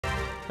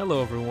Hello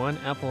everyone,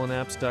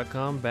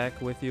 appleandapps.com back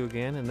with you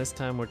again, and this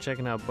time we're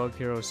checking out Bug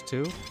Heroes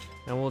 2,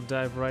 and we'll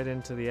dive right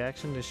into the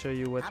action to show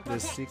you what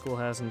this sequel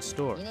has in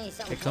store.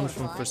 It comes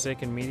from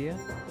Foursaken Media,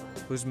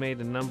 who's made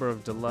a number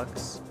of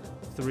deluxe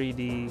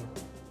 3D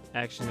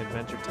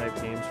action-adventure type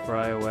games for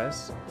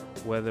iOS,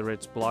 whether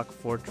it's Block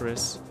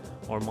Fortress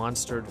or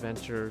Monster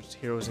Adventures,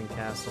 Heroes and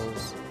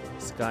Castles,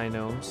 Sky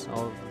Gnomes,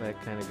 all of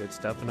that kind of good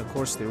stuff, and of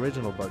course the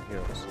original Bug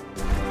Heroes.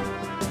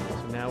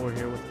 So now we're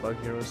here with Bug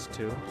Heroes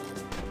 2.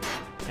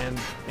 And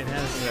it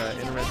has an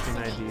interesting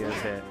idea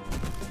that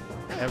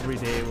every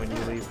day when you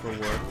leave for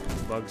work,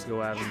 bugs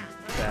go out and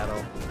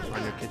battle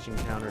on your kitchen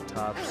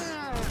countertops,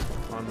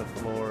 on the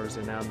floors,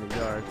 and out in the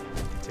yard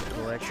to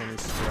collect any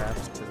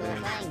scraps to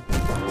then,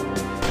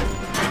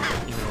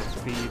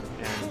 feed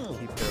and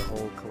keep their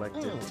whole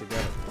collective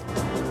together.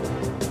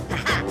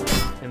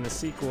 In the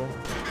sequel,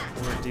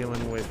 we're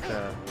dealing with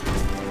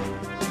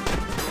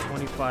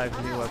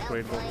 25 new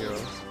upgradable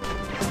heroes.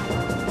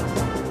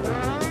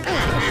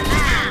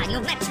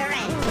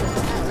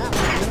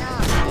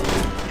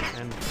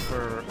 And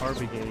for our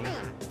beginning,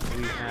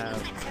 we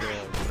have the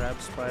crab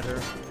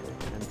spider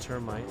and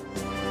termite.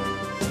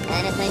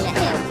 Anything to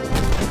help.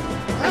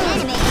 The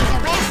enemy is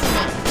arresting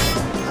me.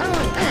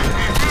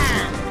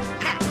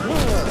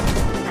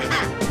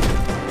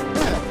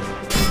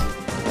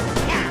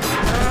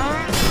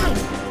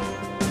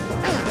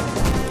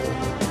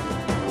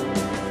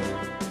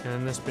 And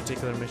in this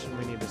particular mission,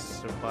 we need to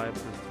survive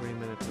for 3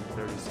 minutes and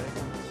 30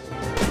 seconds.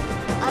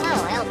 Hello,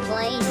 help,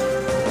 please.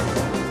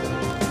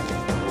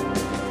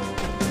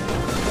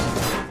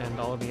 And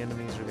all the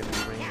enemies are going to be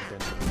ranged in.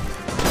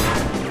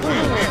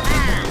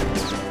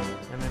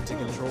 And then to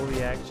control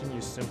the action,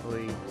 you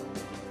simply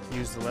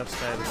use the left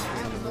side of the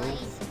screen to move,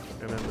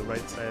 and then the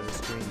right side of the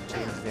screen to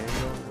change the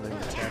angle, and then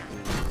you tap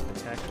the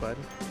attack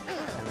button.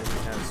 And then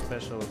you have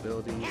special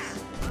abilities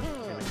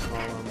in a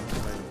column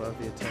right above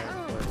the attack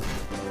button.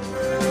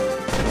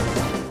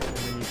 And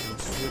then you can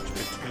switch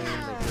between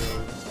the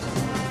heroes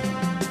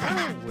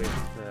with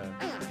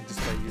just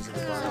by using the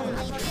button.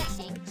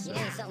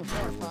 So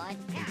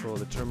control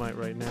the termite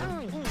right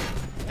now.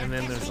 And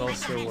then there's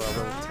also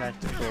little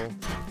tactical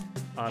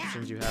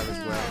options you have as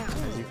well,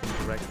 as you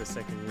can direct the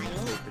second unit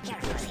to a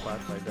particular spot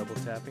by double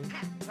tapping.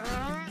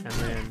 And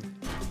then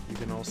you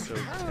can also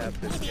tap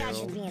this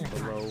arrow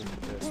below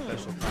the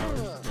special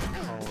powers and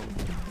column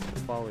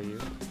to follow you.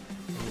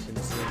 And you can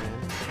zoom in.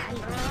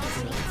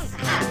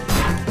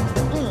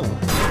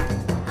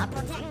 I'll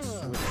protect you.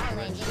 I'll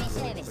lend you my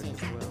services.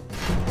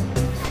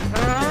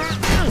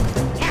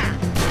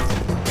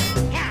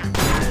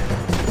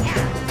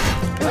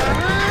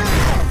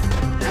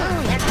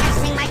 They're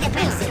testing my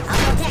defenses. I'll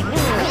protect you.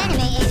 The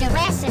enemy is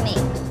arresting me.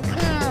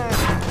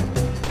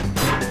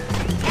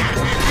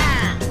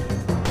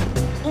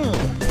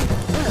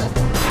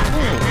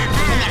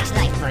 The next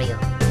life for you.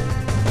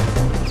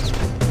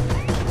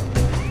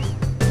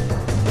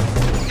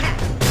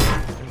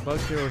 And Bug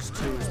Heroes 2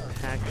 is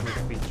packed with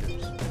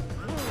features.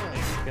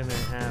 It's going to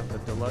have a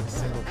deluxe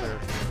single-player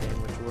campaign,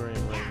 which we're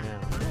in right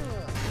now,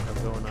 of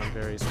going on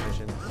various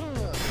missions. And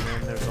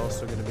then there's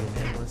also going to be an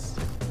endless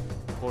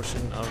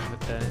portion of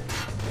that,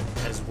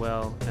 as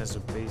well as a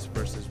base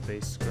versus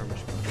base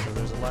skirmish mode. So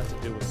there's a lot to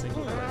do with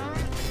single player.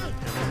 And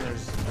then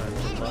there's a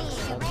deluxe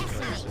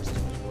multiplayer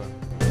system as well.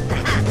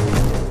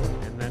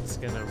 And that's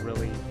going to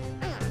really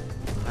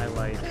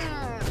highlight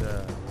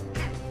the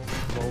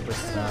MOBA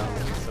style,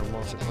 so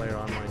multiplayer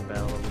online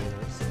battle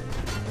arenas,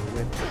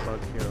 with the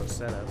Bug Hero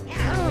setup.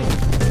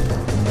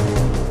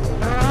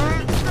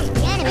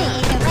 The enemy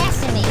is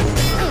arresting me.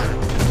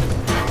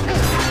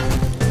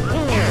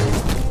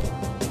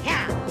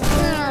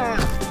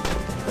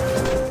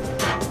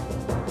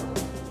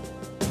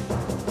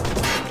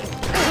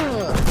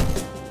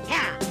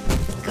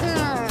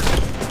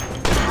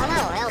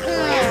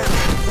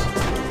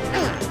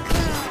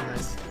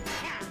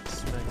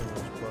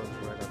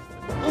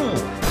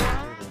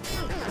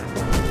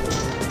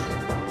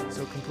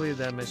 Completed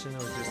that mission. I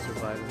was just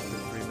surviving for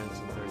 3 minutes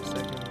and 30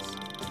 seconds.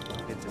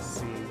 You get to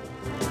see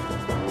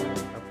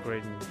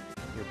upgrading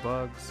your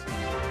bugs.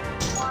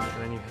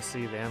 And then you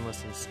see the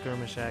endless and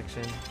skirmish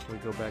action. We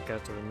go back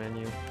out to the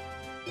menu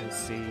and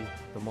see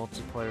the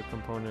multiplayer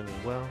component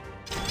as well.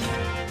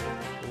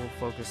 We'll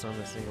focus on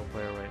the single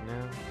player right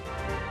now.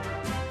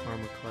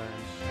 Armor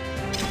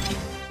Clash.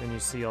 Then you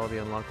see all the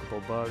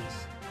unlockable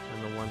bugs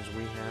and the ones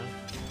we have.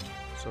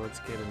 So let's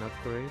get an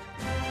upgrade.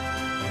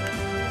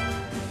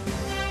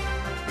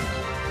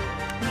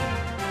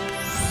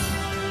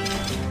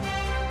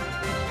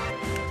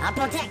 I'll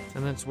protect.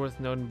 And then it's worth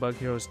noting, Bug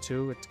Heroes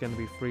 2, it's going to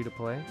be free to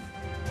play.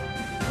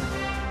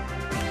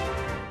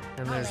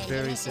 And there's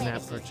various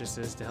in-app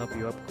purchases to help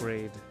you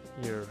upgrade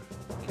your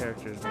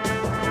characters.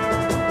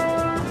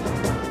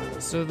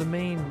 So the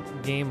main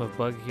game of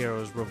Bug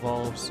Heroes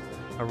revolves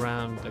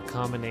around a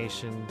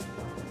combination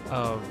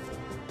of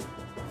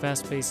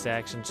fast-paced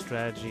action,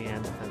 strategy,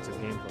 and defensive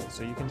gameplay.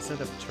 So you can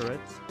set up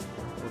turrets.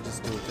 We'll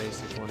just do a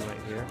basic one right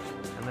here,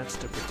 and that's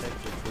to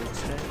protect your food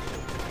stash.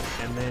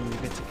 And then you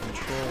get to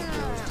control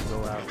heroes to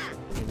go out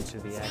into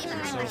the action.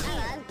 So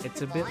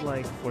it's a bit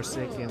like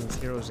Forsaken's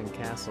Heroes and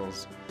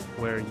Castles,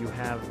 where you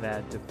have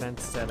that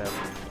defense setup,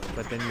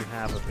 but then you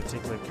have a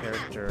particular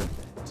character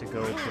to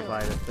go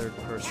provide a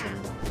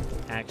third-person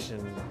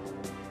action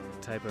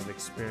type of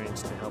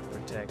experience to help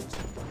protect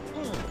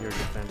your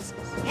defenses.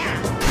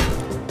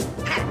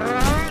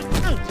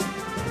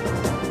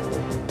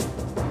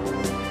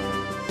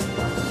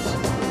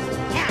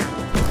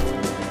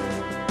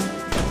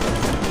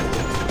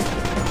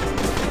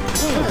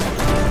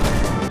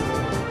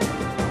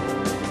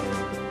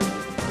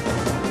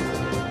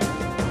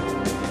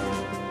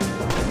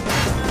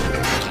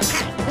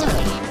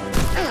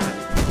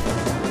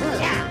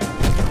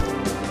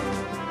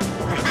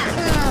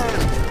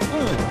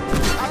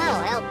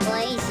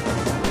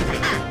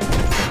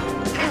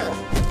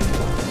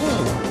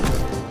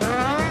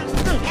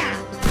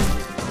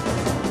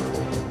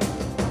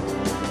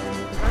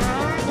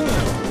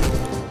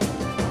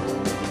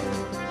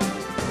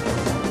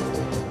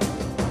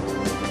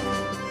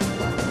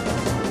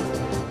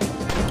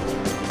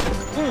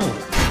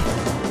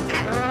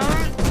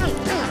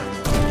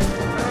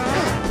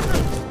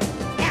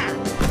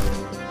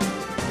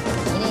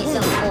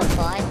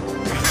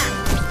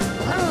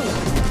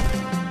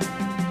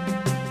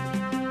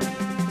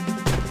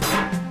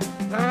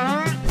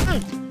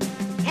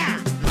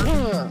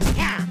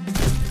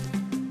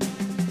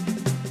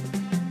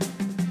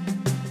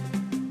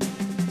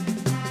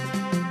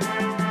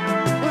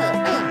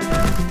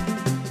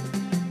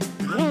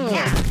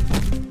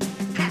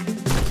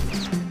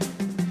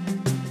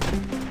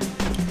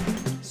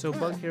 So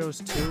Bug Heroes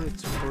 2,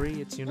 it's free,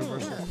 it's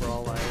universal for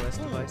all iOS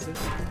devices.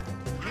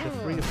 The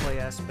free-to-play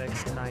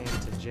aspects tie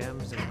into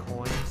gems and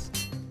coins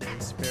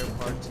and spare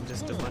parts and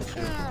just a bunch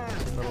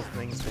of little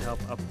things to help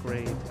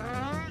upgrade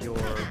your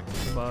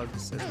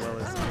bugs as well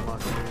as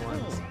unlock new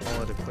ones,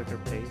 all at a quicker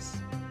pace.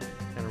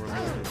 Kind of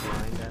remove the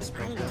grind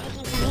aspect of it.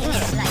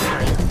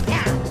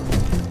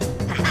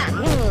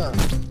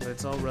 But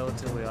it's all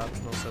relatively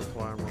optional so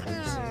far in what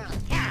we've seen.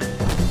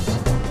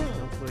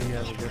 Hopefully you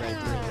have a good idea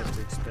of what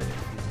to expect if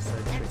you decide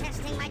to pick it.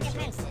 Testing my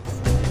defenses.